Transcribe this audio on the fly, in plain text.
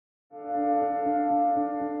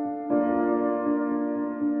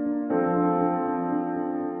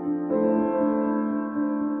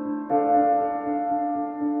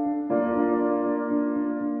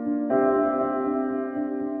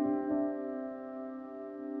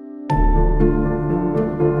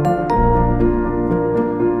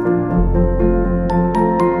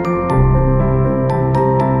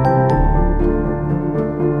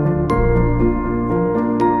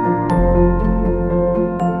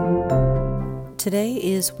Today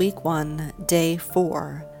is week 1, day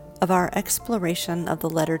 4 of our exploration of the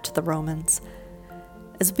letter to the Romans.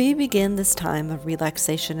 As we begin this time of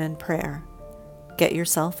relaxation and prayer, get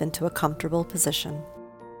yourself into a comfortable position.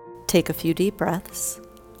 Take a few deep breaths,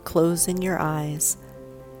 closing your eyes,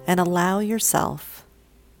 and allow yourself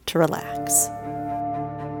to relax.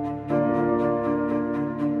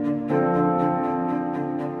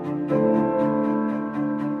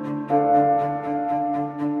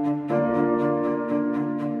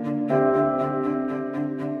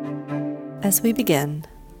 As we begin,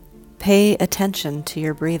 pay attention to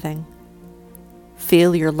your breathing.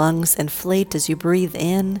 Feel your lungs inflate as you breathe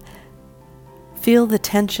in. Feel the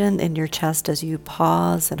tension in your chest as you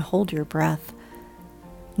pause and hold your breath.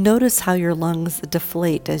 Notice how your lungs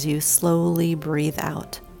deflate as you slowly breathe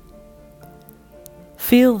out.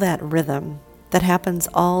 Feel that rhythm that happens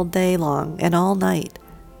all day long and all night,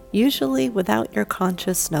 usually without your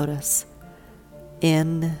conscious notice.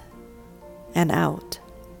 In and out.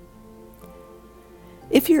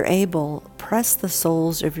 If you're able, press the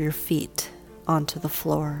soles of your feet onto the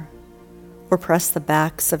floor, or press the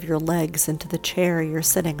backs of your legs into the chair you're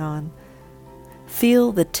sitting on.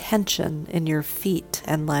 Feel the tension in your feet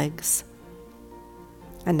and legs.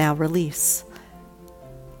 And now release.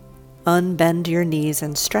 Unbend your knees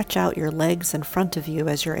and stretch out your legs in front of you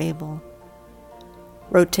as you're able.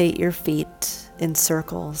 Rotate your feet in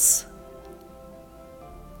circles.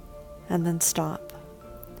 And then stop.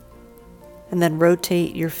 And then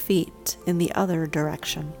rotate your feet in the other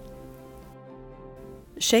direction.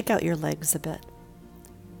 Shake out your legs a bit.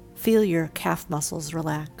 Feel your calf muscles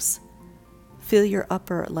relax. Feel your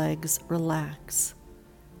upper legs relax.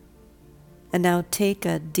 And now take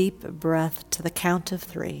a deep breath to the count of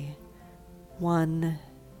 3. 1,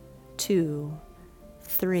 2,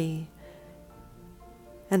 3.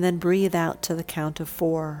 And then breathe out to the count of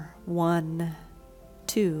 4. 1,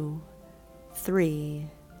 2, 3,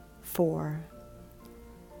 4.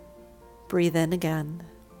 Breathe in again.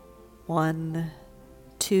 1,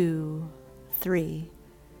 2, 3.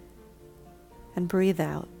 And breathe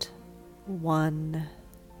out. 1,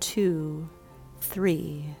 2,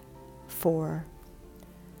 3, 4.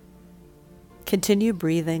 Continue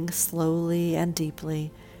breathing slowly and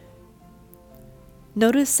deeply.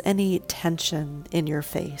 Notice any tension in your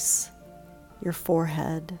face, your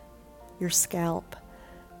forehead, your scalp,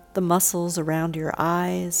 the muscles around your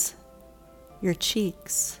eyes, your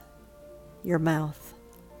cheeks, your mouth.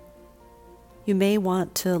 You may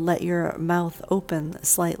want to let your mouth open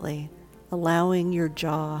slightly, allowing your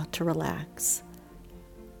jaw to relax.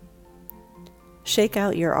 Shake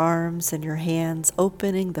out your arms and your hands,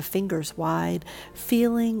 opening the fingers wide,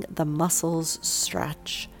 feeling the muscles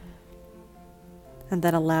stretch. And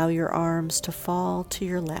then allow your arms to fall to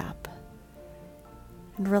your lap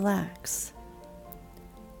and relax.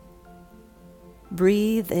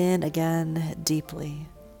 Breathe in again deeply.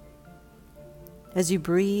 As you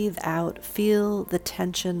breathe out, feel the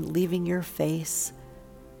tension leaving your face,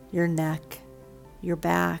 your neck, your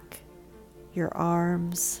back, your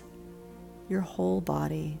arms, your whole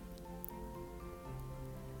body.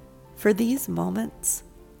 For these moments,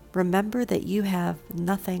 remember that you have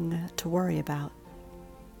nothing to worry about.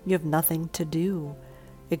 You have nothing to do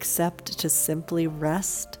except to simply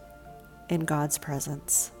rest in God's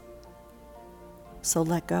presence. So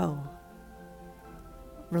let go.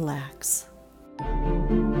 Relax.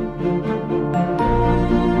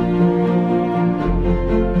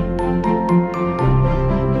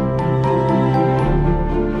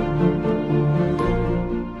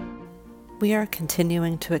 We are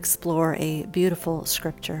continuing to explore a beautiful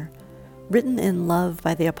scripture written in love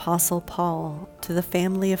by the Apostle Paul to the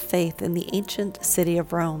family of faith in the ancient city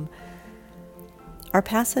of Rome. Our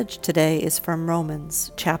passage today is from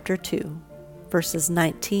Romans chapter 2, verses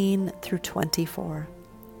 19 through 24.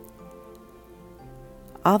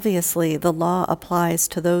 Obviously, the law applies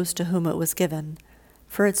to those to whom it was given,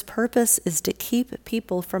 for its purpose is to keep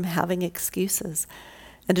people from having excuses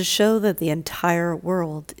and to show that the entire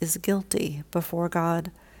world is guilty before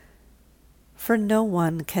God. For no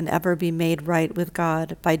one can ever be made right with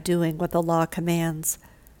God by doing what the law commands.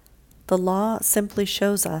 The law simply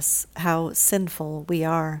shows us how sinful we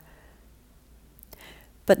are.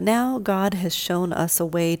 But now God has shown us a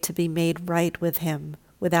way to be made right with Him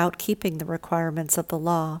without keeping the requirements of the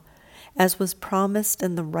law, as was promised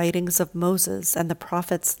in the writings of Moses and the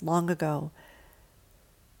prophets long ago.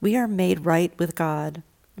 We are made right with God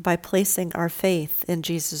by placing our faith in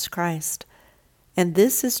Jesus Christ, and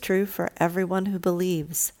this is true for everyone who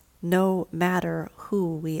believes, no matter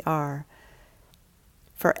who we are.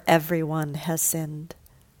 For everyone has sinned.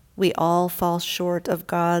 we all fall short of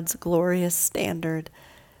God's glorious standard.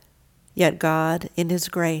 Yet God, in His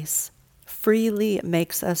grace, freely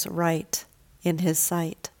makes us right in His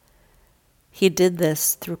sight. He did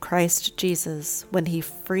this through Christ Jesus when He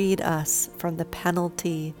freed us from the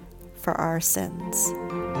penalty for our sins.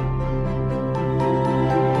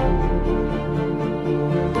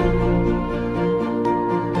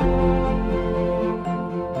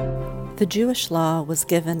 The Jewish law was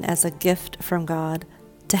given as a gift from God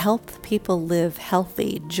to help people live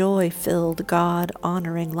healthy, joy-filled,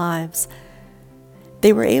 God-honoring lives.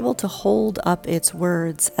 They were able to hold up its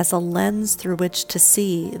words as a lens through which to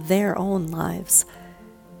see their own lives.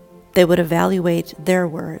 They would evaluate their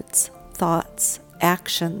words, thoughts,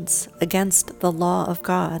 actions against the law of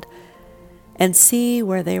God and see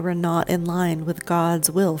where they were not in line with God's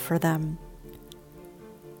will for them.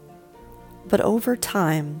 But over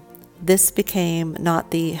time, this became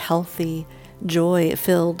not the healthy,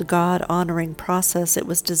 joy-filled, God-honoring process it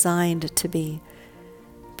was designed to be,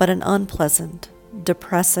 but an unpleasant,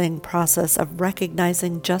 depressing process of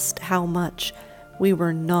recognizing just how much we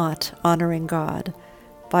were not honoring God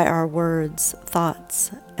by our words,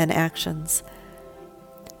 thoughts, and actions.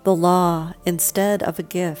 The law, instead of a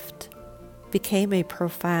gift, became a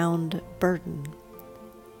profound burden.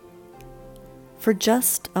 For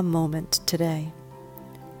just a moment today,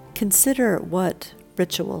 consider what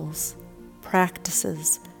rituals,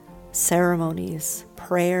 practices, ceremonies,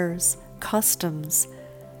 prayers, customs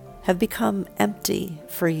have become empty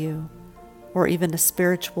for you, or even a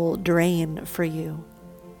spiritual drain for you,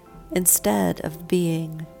 instead of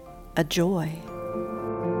being a joy.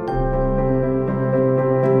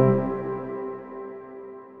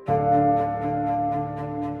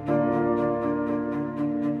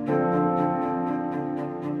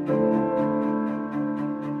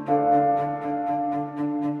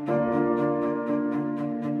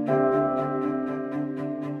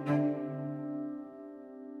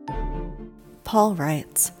 Paul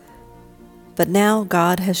writes, "But now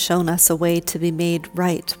God has shown us a way to be made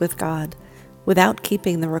right with God, without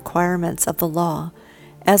keeping the requirements of the law,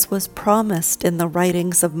 as was promised in the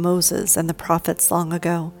writings of Moses and the prophets long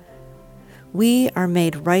ago. We are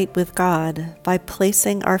made right with God by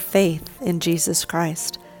placing our faith in Jesus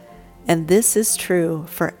Christ, and this is true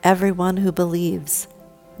for everyone who believes,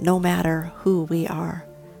 no matter who we are.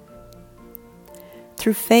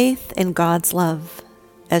 Through faith in God's love,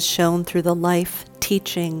 as shown through the life,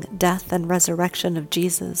 teaching, death, and resurrection of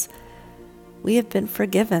Jesus, we have been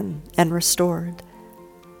forgiven and restored.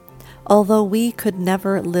 Although we could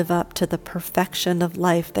never live up to the perfection of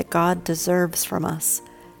life that God deserves from us,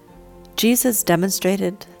 Jesus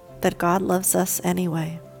demonstrated that God loves us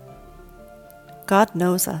anyway. God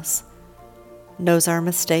knows us, knows our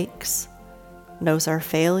mistakes, knows our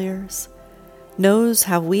failures, knows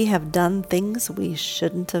how we have done things we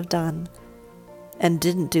shouldn't have done, and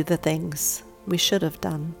didn't do the things we should have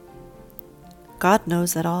done. God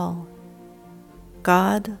knows it all.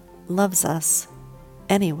 God loves us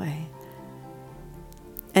anyway.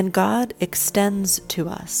 And God extends to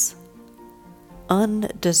us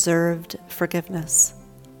undeserved forgiveness,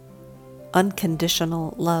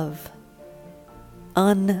 unconditional love,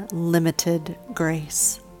 unlimited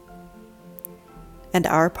grace. And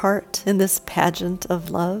our part in this pageant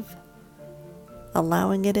of love?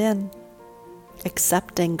 Allowing it in.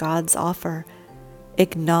 Accepting God's offer,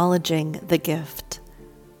 acknowledging the gift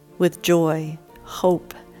with joy,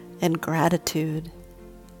 hope, and gratitude.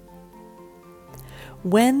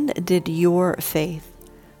 When did your faith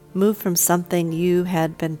move from something you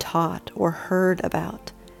had been taught or heard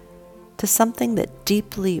about to something that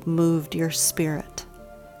deeply moved your spirit?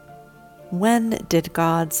 When did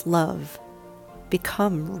God's love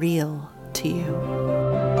become real to you?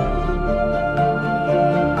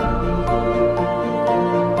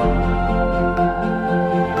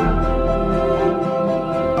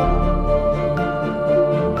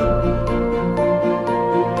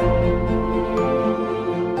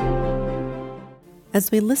 As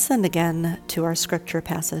we listen again to our scripture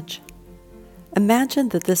passage, imagine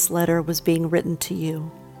that this letter was being written to you.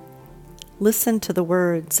 Listen to the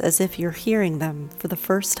words as if you're hearing them for the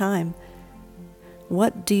first time.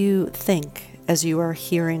 What do you think as you are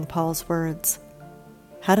hearing Paul's words?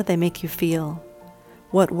 How do they make you feel?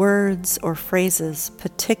 What words or phrases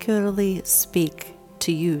particularly speak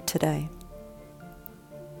to you today?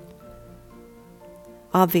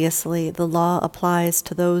 Obviously, the law applies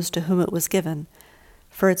to those to whom it was given,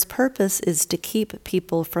 for its purpose is to keep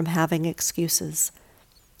people from having excuses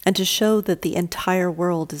and to show that the entire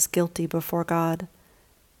world is guilty before God.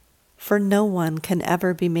 For no one can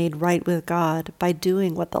ever be made right with God by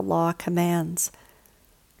doing what the law commands.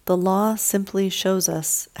 The law simply shows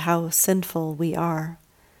us how sinful we are.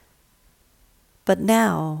 But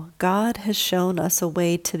now God has shown us a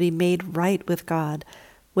way to be made right with God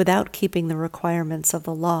without keeping the requirements of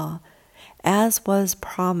the law, as was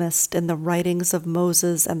promised in the writings of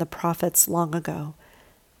Moses and the prophets long ago.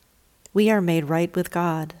 We are made right with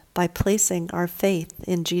God by placing our faith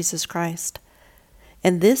in Jesus Christ.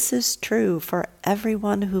 And this is true for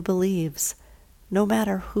everyone who believes, no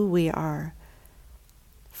matter who we are.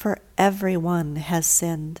 For everyone has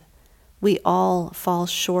sinned. We all fall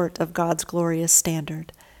short of God's glorious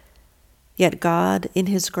standard. Yet God, in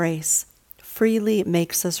His grace, freely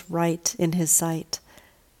makes us right in His sight.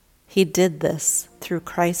 He did this through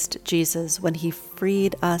Christ Jesus when He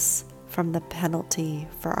freed us from the penalty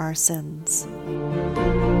for our sins.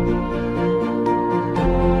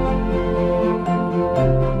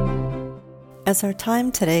 As our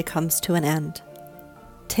time today comes to an end,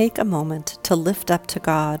 take a moment to lift up to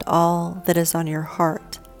God all that is on your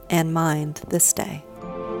heart and mind this day.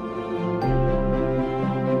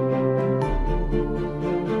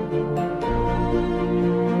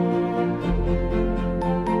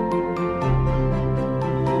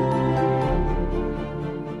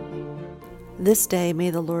 This day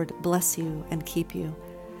may the Lord bless you and keep you.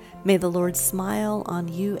 May the Lord smile on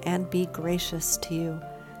you and be gracious to you.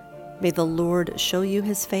 May the Lord show you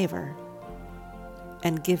His favor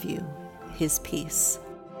and give you His peace.